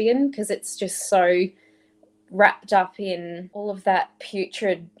lesbian because it's just so wrapped up in all of that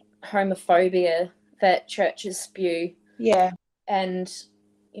putrid homophobia that churches spew. Yeah. And,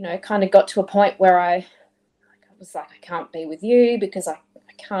 you know, kind of got to a point where I was like, I can't be with you because I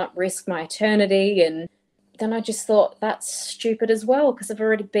can't risk my eternity. And then I just thought, that's stupid as well because I've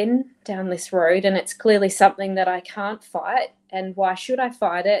already been down this road and it's clearly something that I can't fight. And why should I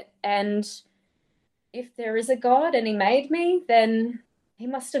fight it? And if there is a God and he made me, then he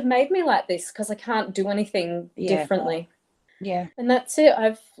must have made me like this because I can't do anything differently. Yeah. And that's it.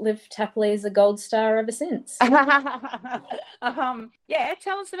 I've lived happily as a gold star ever since. Yeah,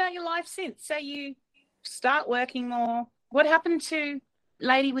 tell us about your life since. So you start working more. What happened to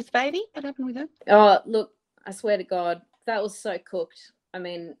Lady with Baby? What happened with her? Oh, look, I swear to God, that was so cooked. I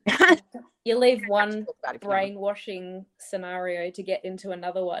mean, you leave one brainwashing scenario to get into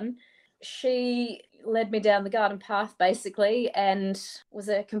another one. She led me down the garden path, basically, and was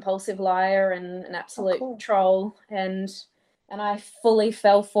a compulsive liar and an absolute troll. And I fully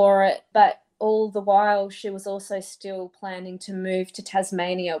fell for it. But all the while, she was also still planning to move to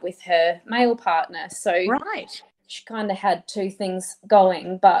Tasmania with her male partner. So she kind of had two things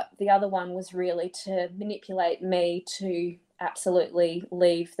going, but the other one was really to manipulate me to absolutely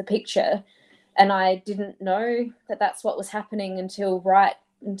leave the picture. And I didn't know that that's what was happening until right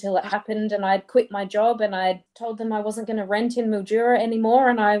until it happened, and I'd quit my job and I'd told them I wasn't going to rent in Mildura anymore,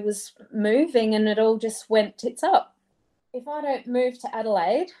 and I was moving, and it all just went tits up. If I don't move to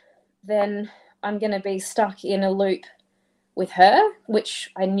Adelaide, then I'm going to be stuck in a loop with her,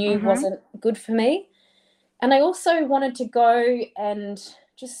 which I knew wasn't good for me. And I also wanted to go and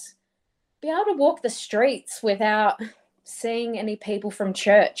just be able to walk the streets without seeing any people from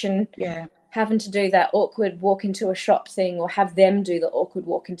church and having to do that awkward walk into a shop thing, or have them do the awkward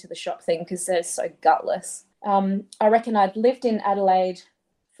walk into the shop thing, because they're so gutless. I reckon I'd lived in Adelaide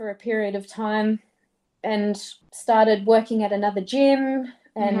for a period of time and started working at another gym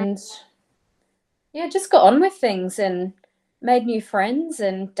and just got on with things and made new friends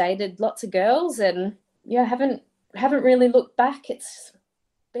and dated lots of girls, and haven't really looked back. It's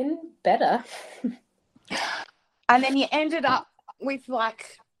been better. And then you ended up with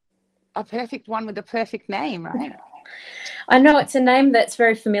like a perfect one with a perfect name, right? I know, it's a name that's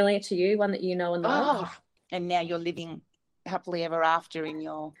very familiar to you, one that you know and love. Oh, and now you're living happily ever after in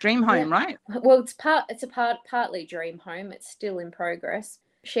your dream home, right? Well, it's partly dream home. It's still in progress.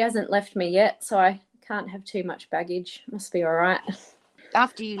 She hasn't left me yet, so I can't have too much baggage. Must be all right.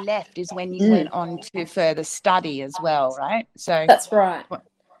 After you left is when you went on to further study as well, right? So that's right.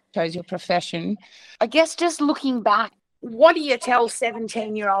 Chose your profession. I guess just looking back, what do you tell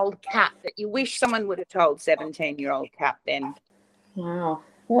 17-year-old Kat that you wish someone would have told 17-year-old Kat then? Wow,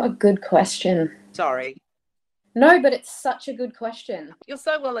 what a good question. Sorry. No, but it's such a good question. You're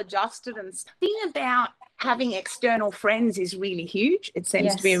so well adjusted, and the thing about having external friends is really huge. It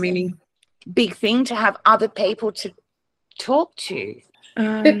seems to be a really big thing to have other people to talk to.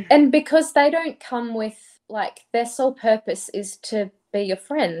 And because they don't come with, like, their sole purpose is to be your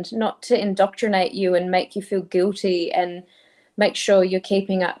friend, not to indoctrinate you and make you feel guilty and make sure you're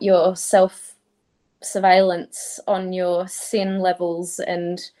keeping up your self-surveillance on your sin levels,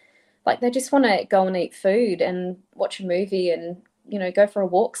 and like they just want to go and eat food and watch a movie and, go for a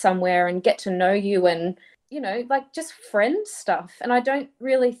walk somewhere and get to know you and, like just friend stuff. And I don't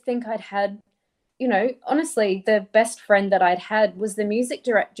really think I'd had, honestly, the best friend that I'd had was the music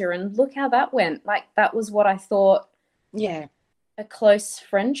director, and look how that went. Like, that was what I thought a close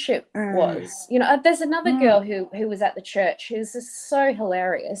friendship was. There's another girl who was at the church who's just so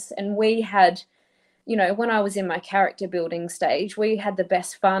hilarious, and we had, when I was in my character building stage, we had the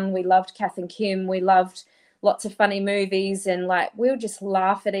best fun. We loved Kath and Kim. We loved lots of funny movies, and like we would just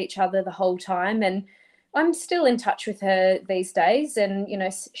laugh at each other the whole time. And I'm still in touch with her these days, and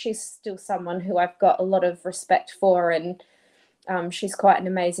she's still someone who I've got a lot of respect for, and she's quite an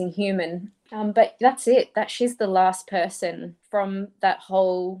amazing human. But that's it. She's the last person from that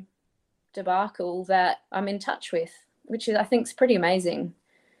whole debacle that I'm in touch with, which I think is pretty amazing.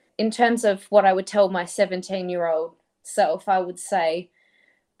 In terms of what I would tell my 17-year-old self, I would say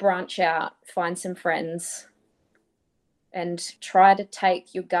branch out, find some friends, and try to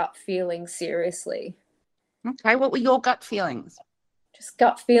take your gut feelings seriously. Okay, what were your gut feelings? Just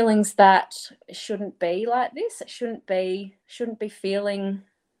gut feelings that it shouldn't be like this. It shouldn't be feeling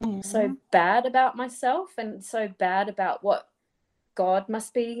so bad about myself and so bad about what God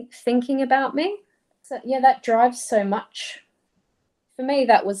must be thinking about me. So that drives so much. For me,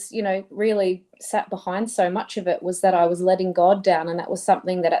 that was, really sat behind so much of it was that I was letting God down, and that was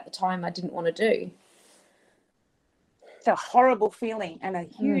something that at the time I didn't want to do. It's a horrible feeling and a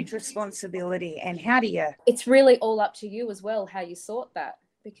huge responsibility. And how do you... It's really all up to you as well how you sort that,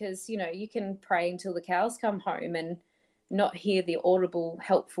 because, you can pray until the cows come home and not hear the audible,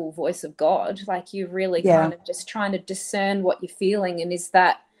 helpful voice of God. Like, you're really kind of just trying to discern what you're feeling, and is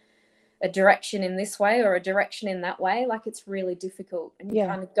that a direction in this way or a direction in that way? Like, it's really difficult. And you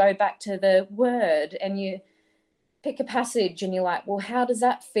kind of go back to the word and you pick a passage and you're like, well, how does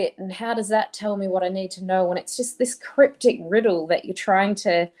that fit? And how does that tell me what I need to know? And it's just this cryptic riddle that you're trying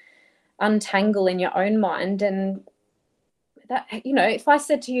to untangle in your own mind. And that, if I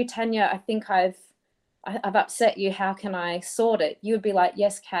said to you, Tanya, I think I've upset you, how can I sort it? You would be like,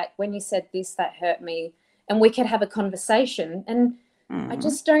 yes, Kat, when you said this, that hurt me. And we could have a conversation. And I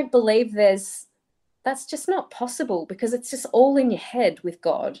just don't believe that's just not possible, because it's just all in your head with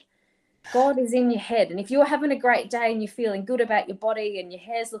God. God is in your head. And if you're having a great day and you're feeling good about your body and your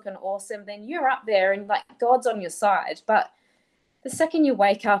hair's looking awesome, then you're up there and like God's on your side. But the second you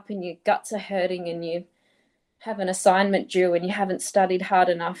wake up and your guts are hurting and you have an assignment due and you haven't studied hard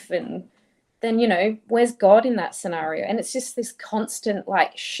enough, and then, where's God in that scenario? And it's just this constant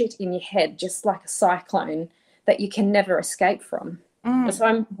like shit in your head, just like a cyclone that you can never escape from. So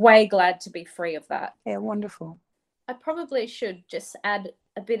I'm way glad to be free of that. Yeah, wonderful. I probably should just add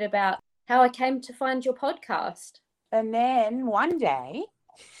a bit about how I came to find your podcast. And then one day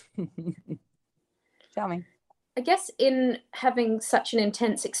Tell me. I guess in having such an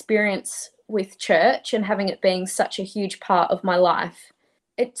intense experience with church and having it being such a huge part of my life,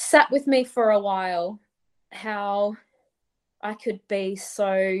 it sat with me for a while how I could be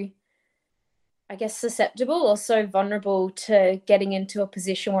so, I guess, susceptible or so vulnerable to getting into a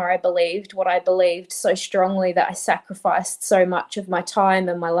position where I believed what I believed so strongly that I sacrificed so much of my time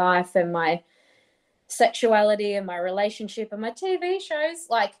and my life and my sexuality and my relationship and my TV shows.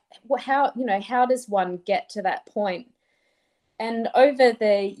 Like, how does one get to that point? And over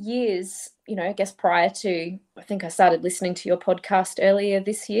the years, I guess prior to, I think I started listening to your podcast earlier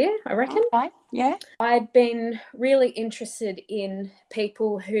this year, I reckon. Okay. Yeah. I'd been really interested in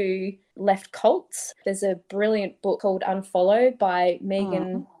people who left cults. There's a brilliant book called Unfollow by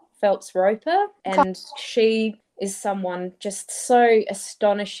Megan Phelps Roper, and she is someone just so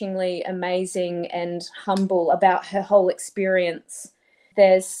astonishingly amazing and humble about her whole experience.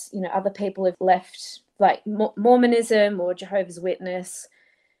 There's, other people who've left, like Mormonism or Jehovah's Witness,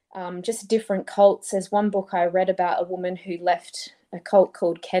 just different cults. There's one book I read about a woman who left a cult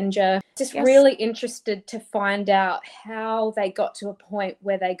called Kenja. Just really interested to find out how they got to a point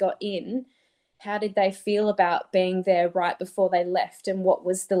where they got in. How did they feel about being there right before they left, and what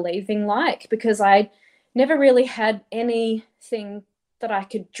was the leaving like? Because I never really had anything that I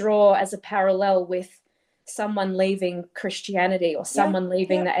could draw as a parallel with someone leaving Christianity or someone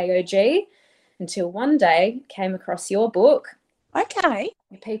leaving the AOG until one day came across your book. Okay.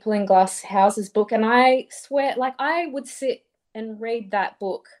 People in Glass Houses book. And I swear, like, I would sit and read that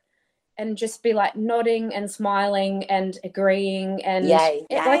book and just be like nodding and smiling and agreeing. And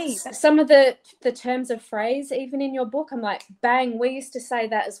like some of the terms of phrase, even in your book, I'm like, bang, we used to say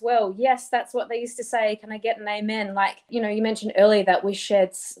that as well. Yes, that's what they used to say. Can I get an amen? Like, you mentioned earlier that we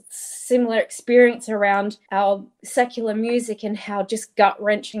shared similar experience around our secular music and how just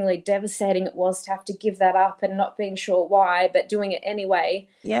gut-wrenchingly devastating it was to have to give that up and not being sure why, but doing it anyway.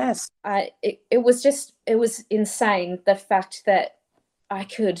 Yes. It was insane, the fact that I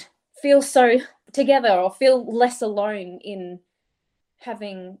could feel so together or feel less alone in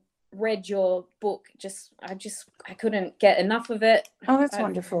having read your book. I couldn't get enough of it. Oh, that's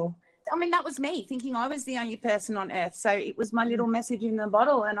wonderful. I mean, that was me thinking I was the only person on earth. So it was my little message in the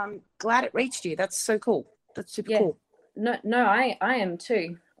bottle, and I'm glad it reached you. That's so cool. That's super cool. No, I am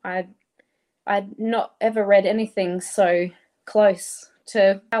too. I'd not ever read anything so close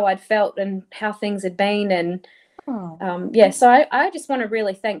to how I'd felt and how things had been. And so I just want to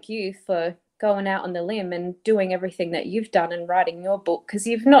really thank you for going out on the limb and doing everything that you've done and writing your book, because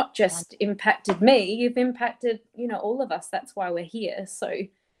you've not just impacted me, you've impacted, all of us. That's why we're here. So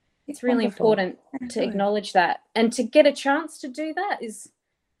it's really important to acknowledge that, and to get a chance to do that is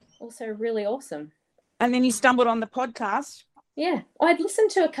also really awesome. And then you stumbled on the podcast. Yeah, I'd listened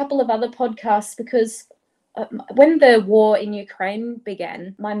to a couple of other podcasts because when the war in Ukraine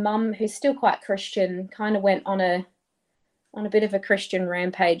began, my mum, who's still quite Christian, kind of went on a bit of a Christian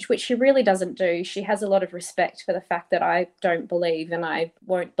rampage, which she really doesn't do. She has a lot of respect for the fact that I don't believe and I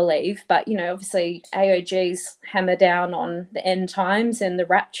won't believe. But, obviously AOG's hammer down on the end times and the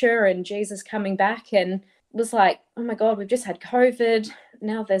rapture and Jesus coming back, and was like, oh my God, we've just had COVID.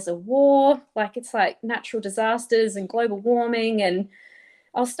 Now there's a war. Like, it's like natural disasters and global warming. And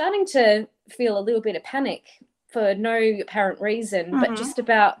I was starting to feel a little bit of panic for no apparent reason, but just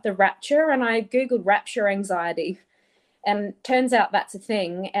about the rapture. And I Googled rapture anxiety, and turns out that's a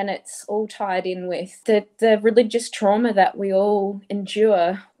thing. And it's all tied in with the religious trauma that we all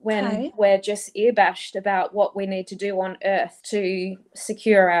endure when we're just earbashed about what we need to do on earth to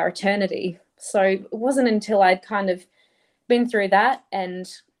secure our eternity. So it wasn't until I'd kind of been through that and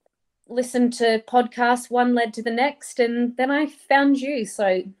listened to podcasts, one led to the next, and then I found you.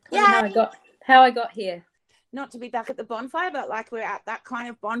 So how I got here. Not to be back at the bonfire, but like we're at that kind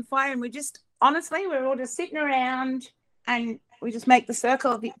of bonfire, and we're just, honestly, we're all just sitting around and we just make the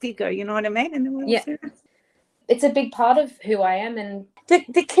circle a bit bigger, you know what I mean? And then it's a big part of who I am. And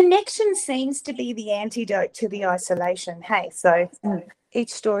the connection seems to be the antidote to the isolation. Hey, so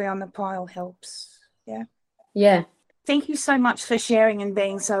each story on the pile helps. Yeah. Thank you so much for sharing and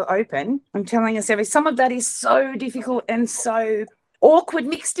being so open and telling us some of that is so difficult and so awkward,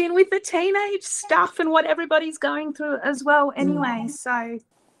 mixed in with the teenage stuff and what everybody's going through as well anyway. So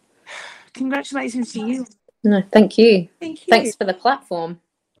congratulations to you. No, thank you. Thank you. Thanks for the platform.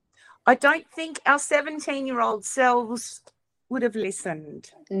 I don't think our 17-year-old selves would have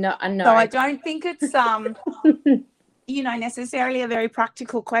listened. No, I know. So I don't think it's necessarily a very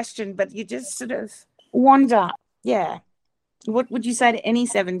practical question, but you just sort of wonder, what would you say to any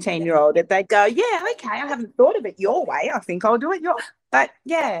 17-year-old if they go, yeah, okay, I haven't thought of it your way, I think I'll do it your But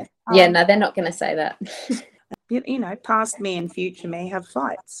yeah. Yeah, no, they're not going to say that. You know, past me and future me have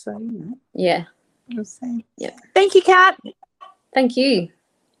fights. So, you know. Yeah. We'll see. Yeah. Thank you, Kat. Thank you.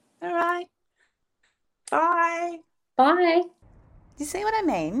 All right. Bye. Bye. You see what I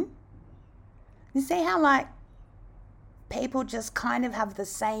mean? You see how, like, people just kind of have the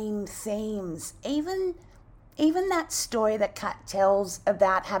same themes. Even that story that Kat tells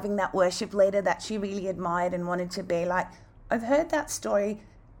about having that worship leader that she really admired and wanted to be like, I've heard that story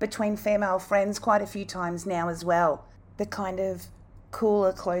between female friends quite a few times now as well. The kind of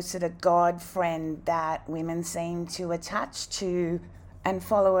cooler, closer to God friend that women seem to attach to and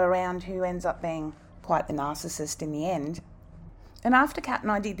follow around, who ends up being quite the narcissist in the end. And after Kat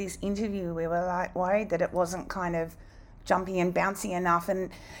and I did this interview, we were like worried that it wasn't kind of jumpy and bouncy enough. And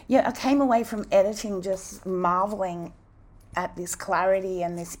yeah, I came away from editing just marveling at this clarity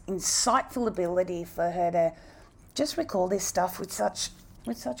and this insightful ability for her to just recall this stuff with such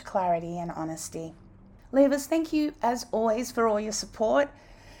clarity and honesty. Leavers, thank you as always for all your support.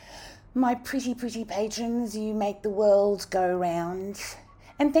 My pretty patrons, you make the world go round.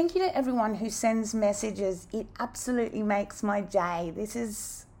 And thank you to everyone who sends messages. It absolutely makes my day. This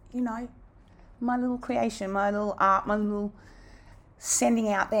is, you know, my little creation, my little art, my little sending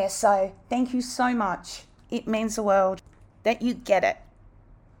out there. So thank you so much. It means the world that you get it.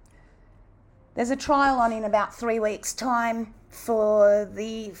 There's a trial on in about 3 weeks' time for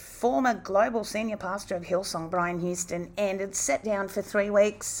the former global senior pastor of Hillsong, Brian Houston, and it's set down for 3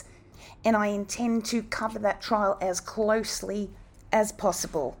 weeks, and I intend to cover that trial as closely as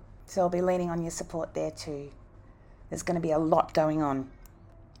possible. So I'll be leaning on your support there too. There's going to be a lot going on.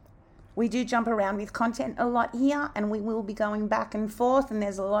 We do jump around with content a lot here, and we will be going back and forth, and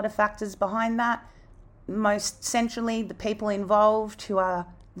there's a lot of factors behind that. Most centrally, the people involved who are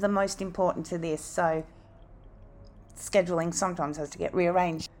the most important to this, so scheduling sometimes has to get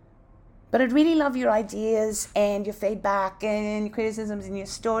rearranged. But I'd really love your ideas and your feedback and your criticisms and your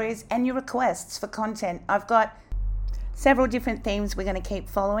stories and your requests for content. I've got several different themes we're going to keep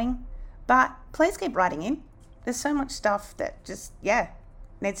following, but please keep writing in. There's so much stuff that just,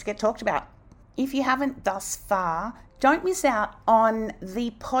 needs to get talked about. If you haven't thus far, don't miss out on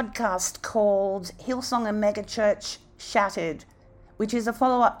the podcast called Hillsong and Megachurch Shattered, which is a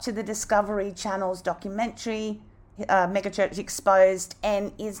follow-up to the Discovery Channel's documentary, Megachurch Exposed,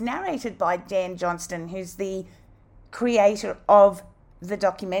 and is narrated by Dan Johnston, who's the creator of the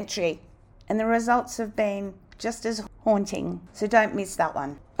documentary. And the results have been just as haunting, so don't miss that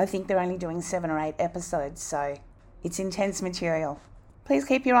one. I think they're only doing 7 or 8 episodes, so it's intense material. Please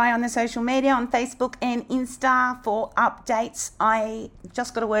keep your eye on the social media on Facebook and Insta for updates. I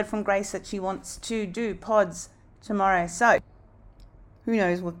just got a word from Grace that she wants to do pods tomorrow, so who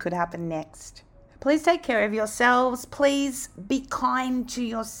knows what could happen next. Please take care of yourselves. Please be kind to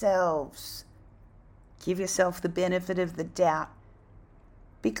yourselves. Give yourself the benefit of the doubt.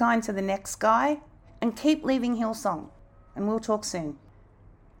 Be kind to the next guy and keep leaving Hillsong. And we'll talk soon.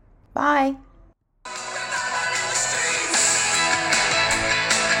 Bye.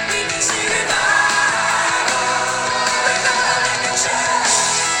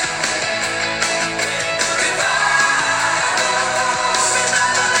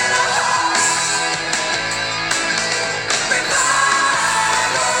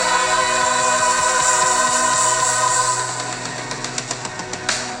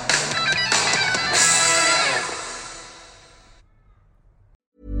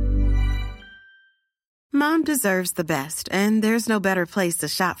 Mom deserves the best, and there's no better place to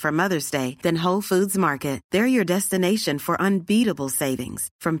shop for Mother's Day than Whole Foods Market. They're your destination for unbeatable savings,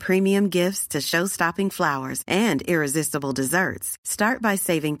 from premium gifts to show-stopping flowers and irresistible desserts. Start by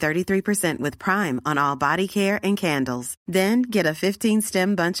saving 33% with Prime on all body care and candles. Then get a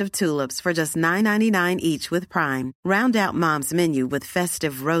 15-stem bunch of tulips for just $9.99 each with Prime. Round out Mom's menu with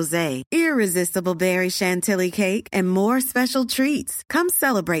festive rosé, irresistible berry chantilly cake, and more special treats. Come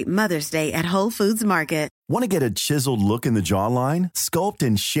celebrate Mother's Day at Whole Foods Market. Want to get a chiseled look in the jawline? Sculpt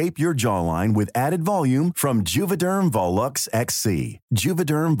and shape your jawline with added volume from Juvederm Volux XC.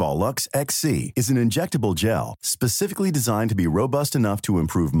 Juvederm Volux XC is an injectable gel specifically designed to be robust enough to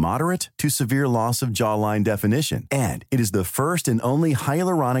improve moderate to severe loss of jawline definition. And it is the first and only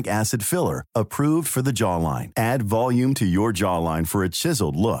hyaluronic acid filler approved for the jawline. Add volume to your jawline for a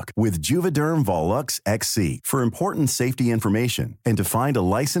chiseled look with Juvederm Volux XC. For important safety information and to find a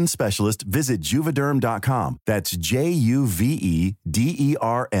licensed specialist, visit Juvederm.com Juvederm.com. That's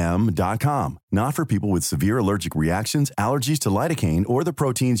JUVEDERM.com. Not for people with severe allergic reactions, allergies to lidocaine, or the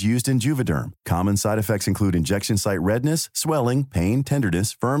proteins used in Juvederm. Common side effects include injection site redness, swelling, pain,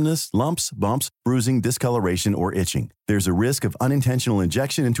 tenderness, firmness, lumps, bumps, bruising, discoloration, or itching. There's a risk of unintentional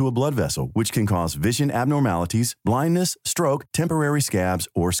injection into a blood vessel, which can cause vision abnormalities, blindness, stroke, temporary scabs,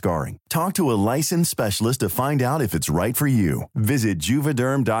 or scarring. Talk to a licensed specialist to find out if it's right for you. Visit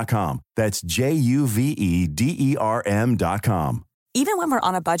Juvederm.com. That's JUVEDERM.com. Even when we're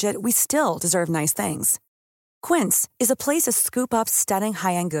on a budget, we still deserve nice things. Quince is a place to scoop up stunning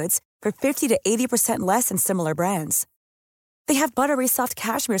high-end goods for 50 to 80% less than similar brands. They have buttery soft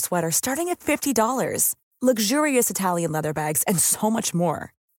cashmere sweaters starting at $50, luxurious Italian leather bags, and so much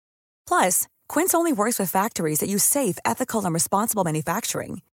more. Plus, Quince only works with factories that use safe, ethical, and responsible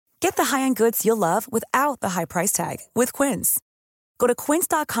manufacturing. Get the high-end goods you'll love without the high price tag with Quince. Go to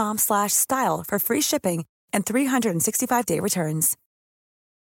quince.com/style for free shipping and 365-day returns.